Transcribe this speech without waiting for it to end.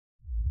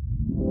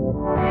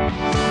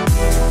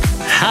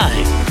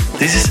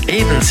This is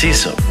Aiden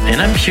Ciso,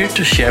 and I'm here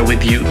to share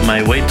with you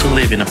my way to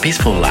live in a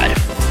peaceful life.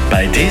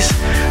 By this,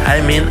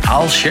 I mean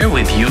I'll share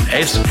with you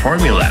Abe's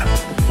formula.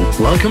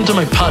 Welcome to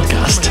my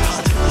podcast.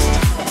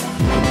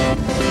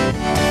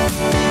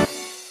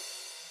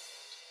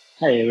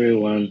 Hi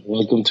everyone,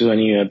 welcome to a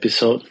new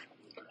episode.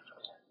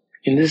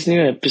 In this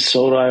new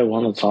episode, I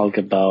want to talk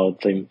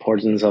about the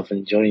importance of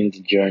enjoying the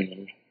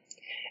journey.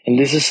 And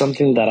this is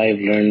something that I've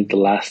learned the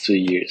last 2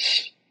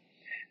 years.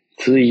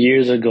 2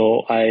 years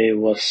ago, I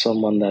was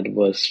someone that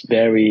was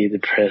very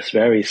depressed,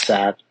 very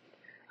sad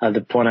at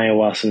the point I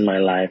was in my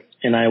life.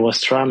 And I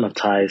was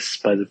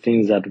traumatized by the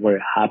things that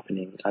were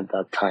happening at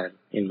that time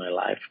in my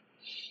life.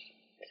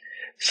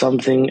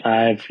 Something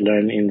I've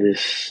learned in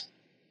this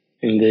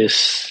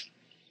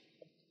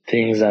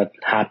things that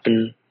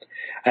happen,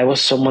 I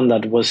was someone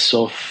that was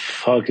so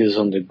focused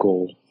on the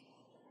goal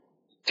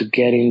to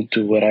get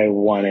into what I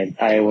wanted.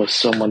 I was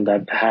someone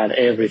that had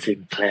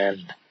everything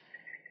planned.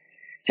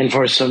 And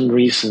for some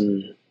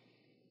reason,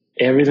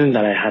 everything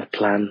that I had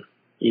planned,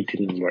 it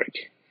didn't work.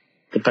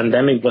 The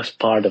pandemic was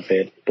part of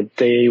it, but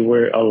there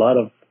were a lot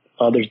of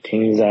other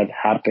things that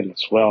happened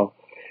as well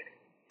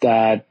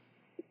that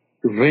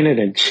ruined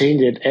and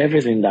changed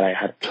everything that I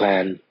had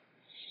planned.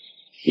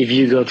 If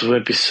you go to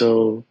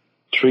episode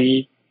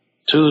 2,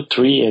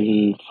 3,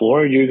 and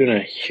 4, you're going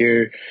to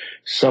hear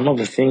some of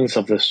the things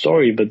of the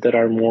story, but there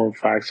are more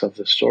facts of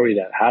the story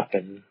that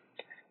happen.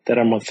 There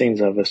are more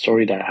things of the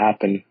story that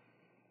happen.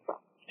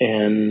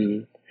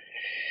 And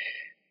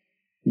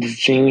the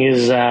thing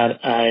is that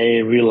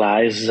I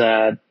realized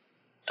that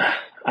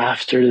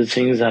after the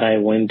things that I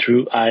went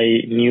through,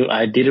 I knew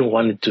I didn't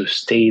want to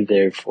stay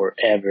there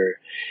forever.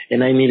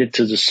 And I needed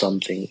to do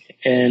something.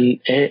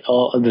 And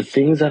all the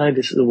things that I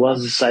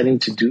was deciding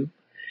to do,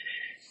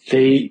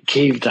 they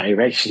gave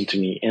direction to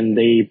me and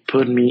they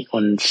put me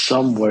on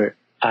somewhere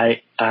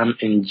I am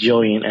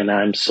enjoying and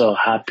I'm so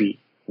happy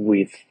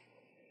with.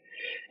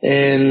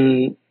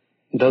 And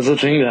that's the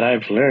thing that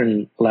I've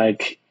learned,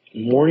 like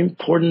more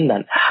important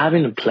than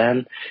having a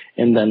plan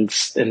and then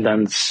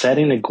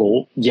setting a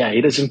goal. Yeah,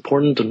 it is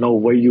important to know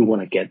where you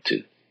want to get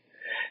to,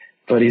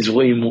 but it's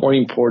way more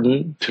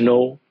important to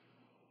know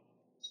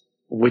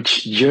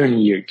which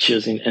journey you're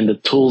choosing and the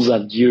tools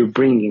that you're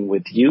bringing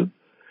with you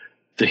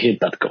to hit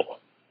that goal.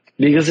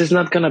 Because it's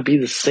not going to be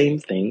the same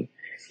thing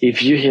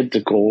if you hit the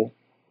goal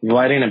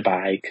riding a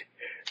bike,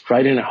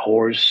 riding a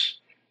horse,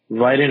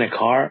 riding a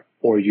car,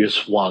 or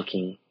just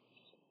walking.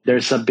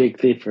 There's a big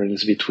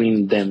difference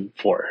between them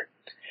four.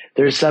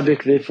 There's a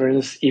big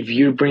difference if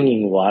you're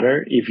bringing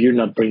water, if you're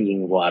not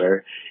bringing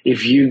water.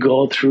 If you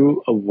go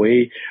through a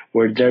way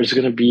where there's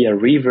going to be a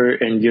river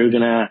and you're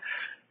going to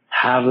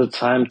have the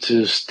time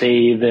to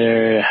stay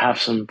there,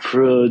 have some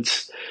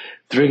fruits,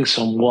 drink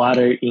some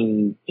water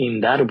in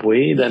that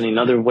way, than in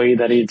another way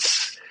that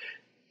it's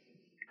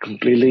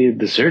completely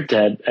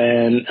deserted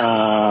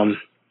and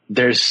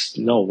there's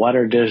no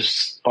water,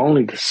 there's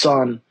only the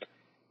sun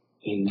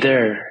in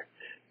there.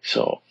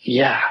 So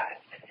yeah,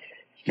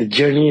 the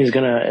journey is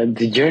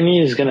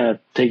gonna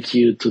take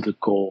you to the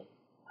goal,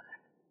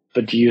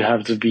 but you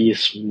have to be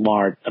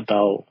smart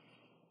about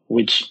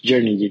which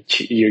journey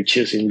you're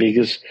choosing,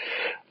 because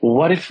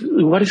what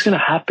is gonna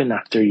happen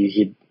after you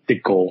hit the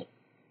goal?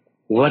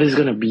 What is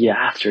gonna be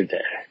after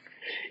that?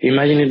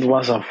 Imagine it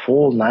was a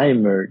full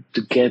nightmare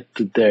to get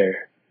to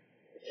there,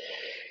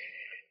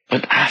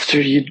 but after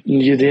you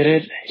did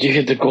it, you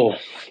hit the goal.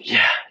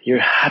 Yeah, you're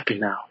happy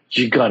now.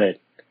 You got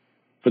it.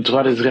 But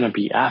what is going to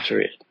be after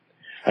it?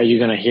 Are you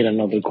going to hit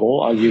another goal?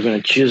 Are you going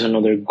to choose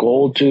another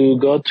goal to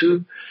go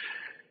to?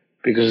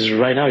 Because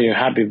right now you're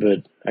happy,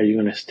 but are you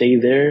going to stay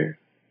there?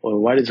 Or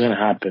what is going to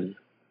happen?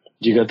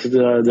 You got to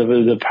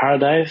the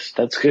paradise?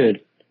 That's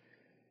good.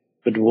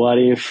 But what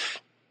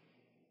if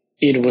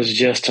it was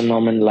just a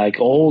moment, like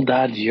all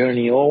that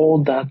journey,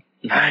 all that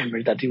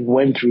nightmare that you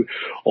went through,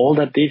 all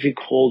that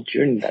difficult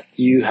journey that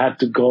you had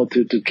to go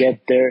through to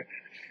get there,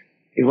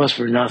 it was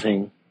for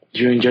nothing.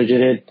 You enjoyed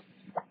it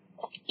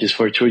just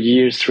for 2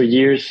 years, 3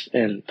 years,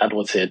 and that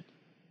was it.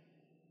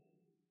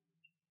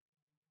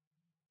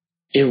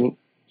 It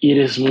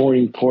is more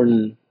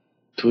important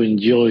to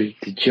enjoy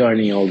the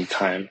journey all the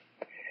time.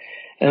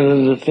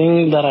 And the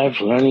thing that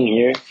I've learning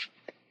here,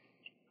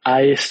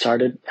 I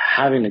started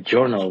having a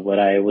journal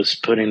where I was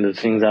putting the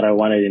things that I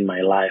wanted in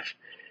my life.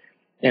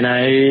 And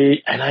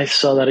I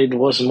saw that it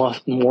was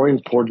more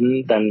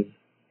important than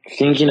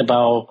thinking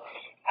about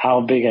how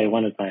big I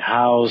wanted my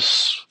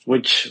house,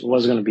 which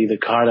was going to be the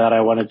car that I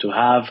wanted to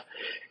have.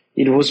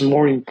 It was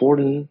more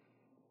important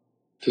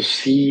to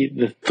see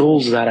the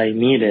tools that I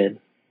needed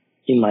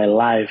in my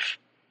life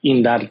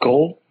in that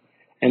goal,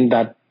 and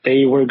that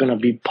they were going to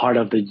be part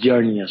of the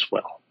journey as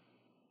well.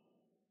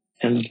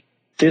 And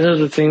these are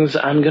the things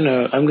I'm going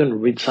to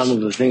read some of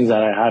the things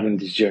that I have in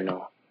this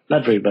journal.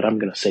 Not read, but I'm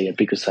going to say it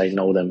because I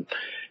know them,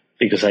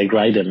 because I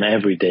write them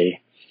every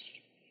day.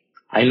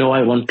 I know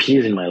I want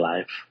peace in my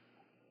life.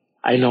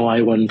 I know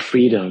I want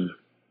freedom.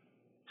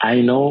 I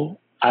know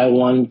I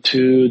want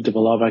to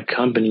develop a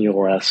company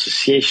or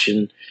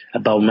association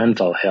about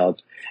mental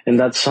health. And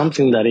that's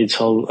something that it's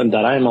all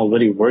that I'm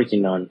already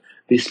working on.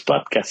 This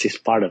podcast is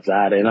part of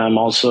that, and I'm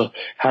also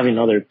having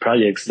other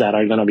projects that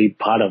are gonna be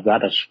part of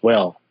that as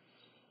well.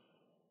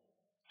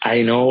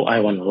 I know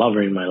I want a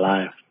lover in my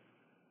life.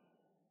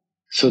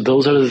 So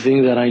those are the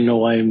things that I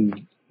know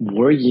I'm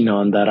working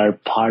on that are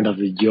part of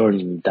the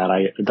journey,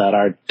 that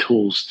are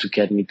tools to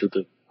get me to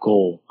the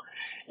goal,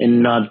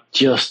 and not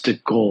just the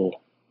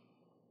goal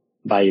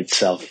by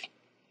itself.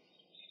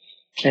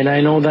 And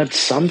I know that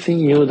something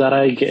new that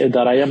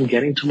I am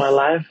getting to my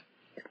life,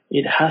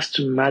 it has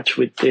to match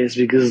with this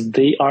because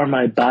they are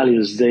my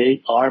values.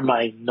 They are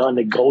my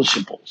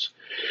non-negotiables.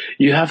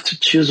 You have to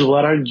choose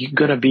what are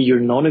gonna be your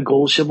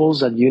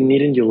non-negotiables that you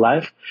need in your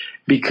life,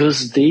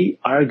 because they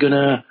are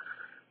gonna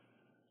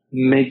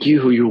make you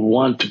who you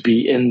want to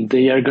be, and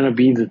they are gonna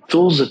be the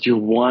tools that you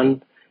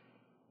want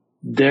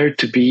there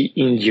to be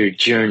in your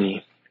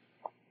journey.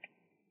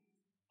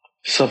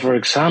 So for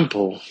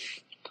example,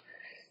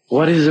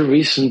 what is the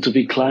reason to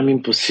be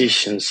climbing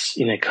positions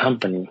in a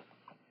company?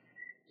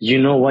 You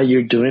know why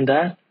you're doing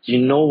that? You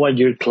know why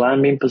you're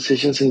climbing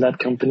positions in that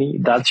company?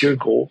 That's your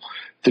goal,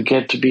 to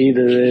get to be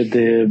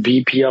the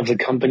VP of the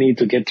company,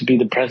 to get to be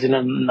the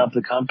president of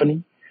the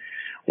company?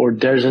 Or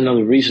there's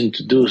another reason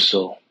to do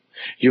so?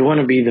 You want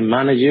to be the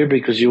manager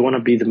because you want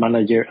to be the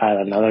manager at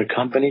another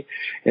company,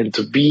 and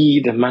to be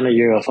the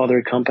manager of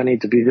other company,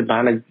 to be a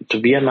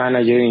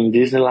manager in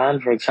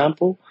Disneyland, for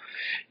example,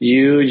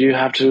 you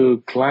have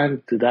to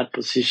climb to that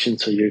position,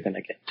 so you're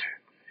gonna get there.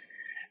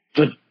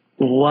 But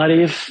what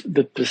if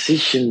the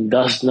position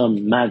does not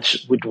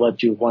match with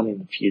what you want in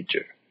the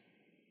future?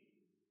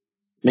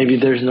 Maybe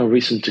there's no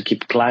reason to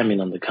keep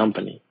climbing on the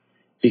company,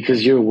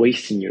 because you're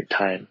wasting your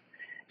time,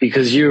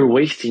 because you're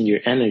wasting your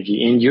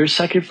energy, and you're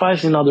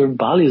sacrificing other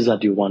values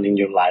that you want in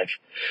your life,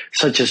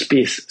 such as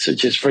peace,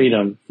 such as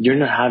freedom. You're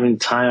not having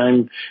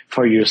time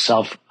for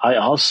yourself. I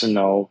also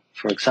know,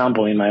 for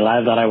example, in my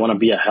life, that I want to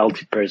be a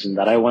healthy person,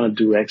 that I want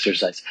to do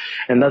exercise.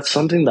 And that's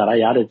something that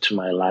I added to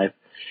my life.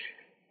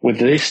 With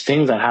these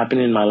things that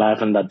happened in my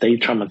life and that they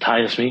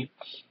traumatized me,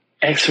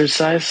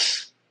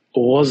 exercise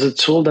was a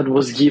tool that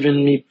was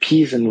giving me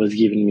peace and was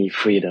giving me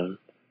freedom.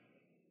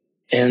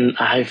 And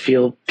I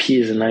feel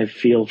peace and I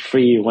feel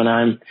free when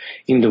I'm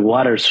in the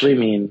water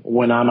swimming,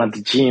 when I'm at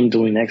the gym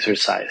doing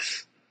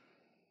exercise.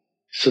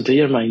 So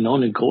they are my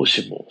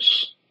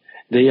non-negotiables.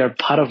 They are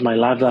part of my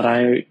life that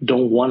I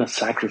don't want to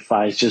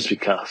sacrifice just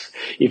because.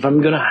 If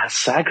I'm going to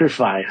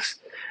sacrifice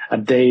a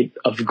day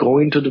of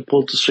going to the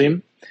pool to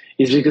swim,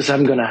 it's because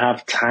I'm going to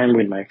have time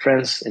with my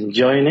friends,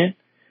 enjoying it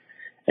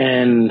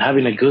and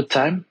having a good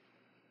time,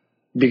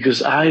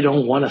 because I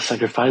don't want to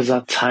sacrifice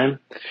that time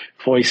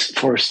for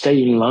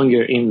staying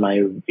longer in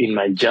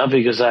my job,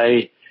 because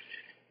I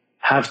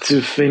have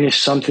to finish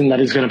something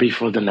that is going to be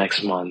for the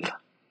next month.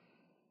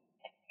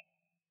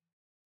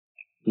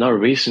 No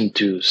reason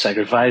to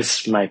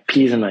sacrifice my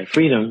peace and my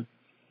freedom,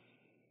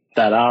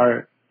 that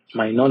are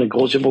my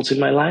non-negotiables in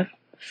my life,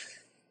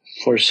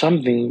 for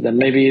something that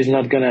maybe is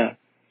not going to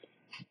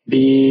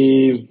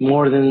be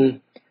more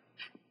than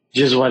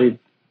just what it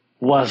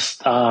was.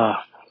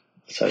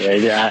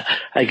 Sorry, I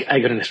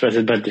couldn't express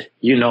it, but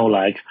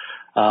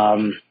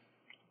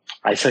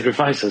I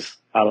sacrifices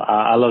a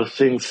lot of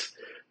things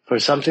for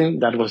something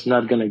that was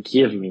not gonna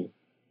give me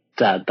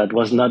that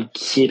was not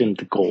hitting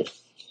the goal.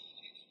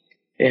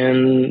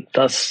 And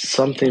that's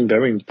something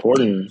very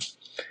important.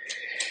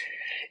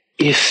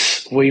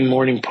 It's way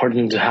more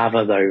important to have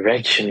a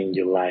direction in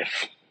your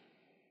life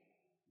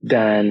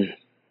than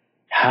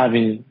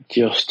having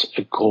just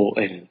a goal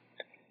and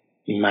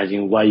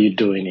imagine what you're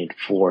doing it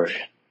for.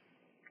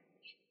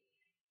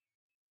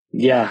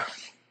 Yeah.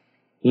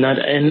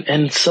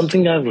 And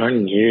something I've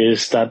learned here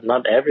is that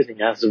not everything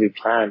has to be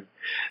planned.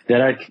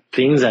 There are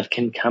things that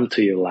can come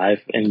to your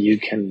life and you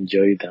can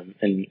enjoy them,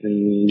 and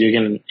you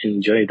can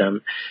enjoy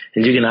them,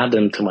 and you can add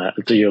them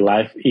to your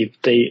life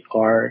if they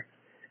are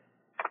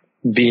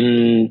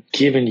being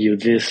given you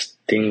these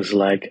things.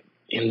 Like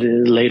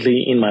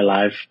lately in my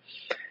life,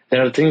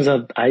 there are things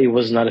that I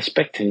was not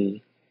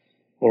expecting,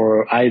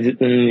 or I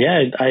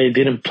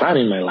didn't plan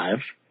in my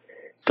life.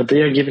 But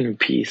they are giving me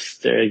peace.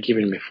 They're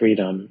giving me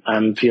freedom.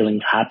 I'm feeling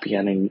happy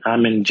and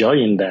I'm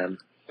enjoying them.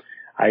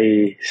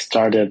 I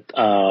started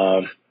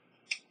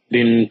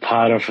being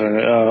part of.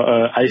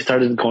 I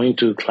started going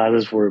to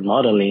classes for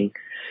modeling.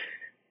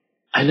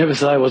 I never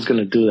thought I was going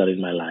to do that in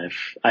my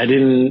life. I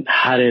didn't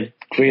had it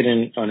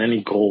written on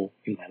any goal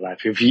in my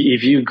life. If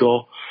you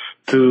go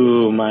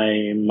to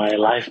my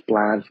life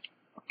plan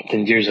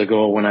 10 years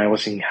ago, when I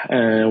was in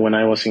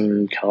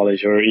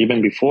college, or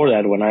even before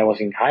that when I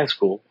was in high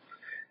school,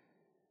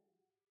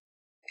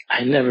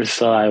 I never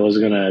thought I was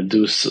gonna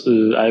do.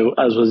 I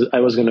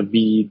was gonna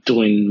be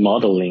doing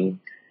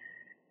modeling,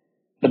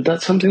 but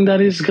that's something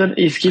that is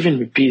giving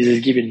me peace.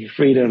 It's giving me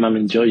freedom. I'm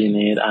enjoying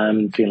it.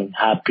 I'm feeling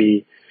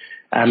happy.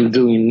 I'm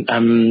doing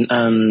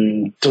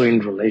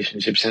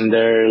relationships, and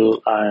they're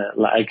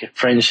like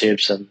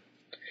friendships, and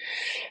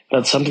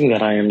that's something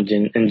that I am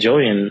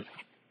enjoying.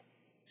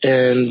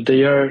 And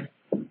they are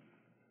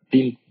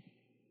being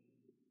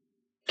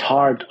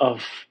part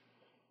of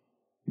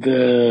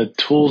the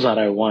tools that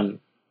I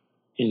want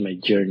in my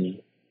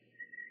journey.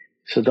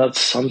 So that's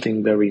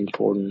something very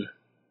important.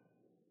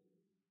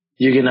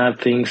 You can add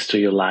things to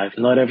your life.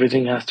 Not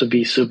everything has to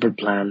be super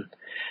planned.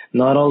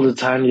 Not all the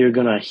time you're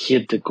gonna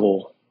hit the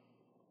goal,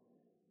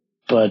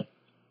 but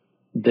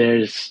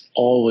there's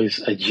always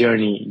a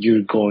journey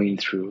you're going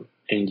through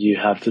and you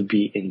have to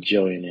be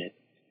enjoying it.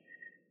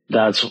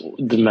 That's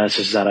the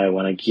message that I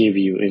want to give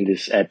you in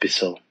this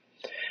episode.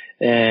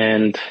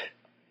 And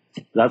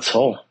that's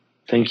all.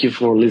 Thank you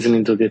for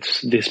listening to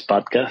this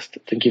podcast.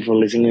 Thank you for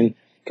listening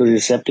to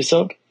this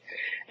episode.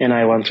 And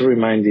I want to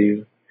remind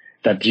you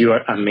that you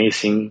are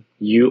amazing,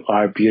 you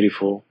are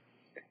beautiful,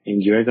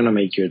 and you're going to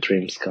make your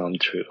dreams come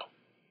true.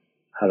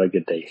 Have a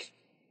good day.